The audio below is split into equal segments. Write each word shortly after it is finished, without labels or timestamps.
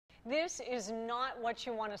This is not what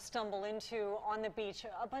you want to stumble into on the beach,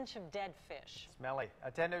 a bunch of dead fish. Smelly.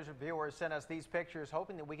 A 10 News viewer sent us these pictures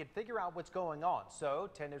hoping that we could figure out what's going on. So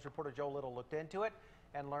 10 News reporter Joe Little looked into it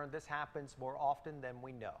and learned this happens more often than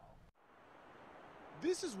we know.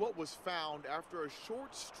 This is what was found after a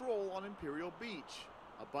short stroll on Imperial Beach.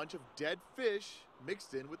 A bunch of dead fish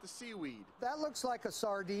mixed in with the seaweed. That looks like a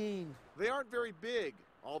sardine. They aren't very big.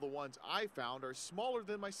 All the ones I found are smaller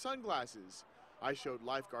than my sunglasses. I showed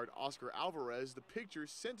lifeguard Oscar Alvarez the pictures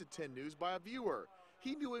sent to 10 News by a viewer.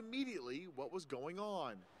 He knew immediately what was going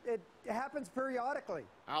on. It happens periodically.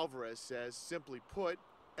 Alvarez says, simply put,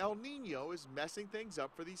 El Niño is messing things up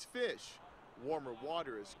for these fish. Warmer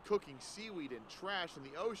water is cooking seaweed and trash in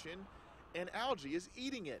the ocean, and algae is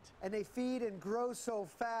eating it. And they feed and grow so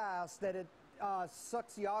fast that it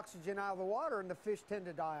sucks the oxygen out of the water and the fish tend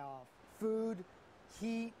to die off. Food,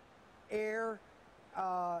 heat, air,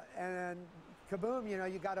 and kaboom,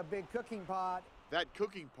 you got a big cooking pot. That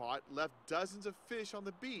cooking pot left dozens of fish on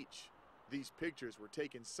the beach. These pictures were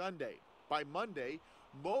taken Sunday. By Monday,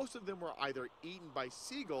 most of them were either eaten by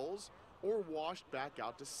seagulls or washed back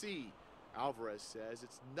out to sea. Alvarez says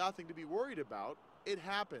it's nothing to be worried about. It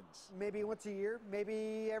happens. Maybe once a year,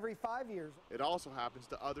 maybe every 5 years. It also happens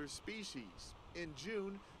to other species. In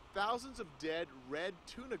June, thousands of dead red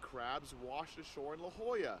tuna crabs washed ashore in La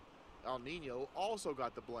Jolla. El Niño also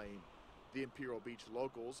got the blame. The Imperial Beach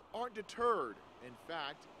locals aren't deterred. In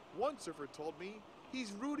fact, one surfer told me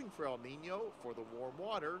he's rooting for El Niño for the warm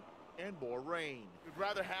water and more rain. We'd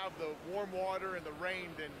rather have the warm water and the rain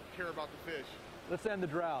than care about the fish. Let's end the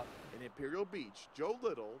drought. In Imperial Beach, Joe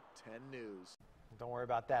Little, 10 News. Don't worry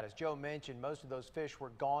about that. As Joe mentioned, most of those fish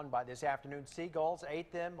were gone by this afternoon. Seagulls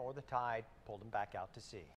ate them or the tide pulled them back out to sea.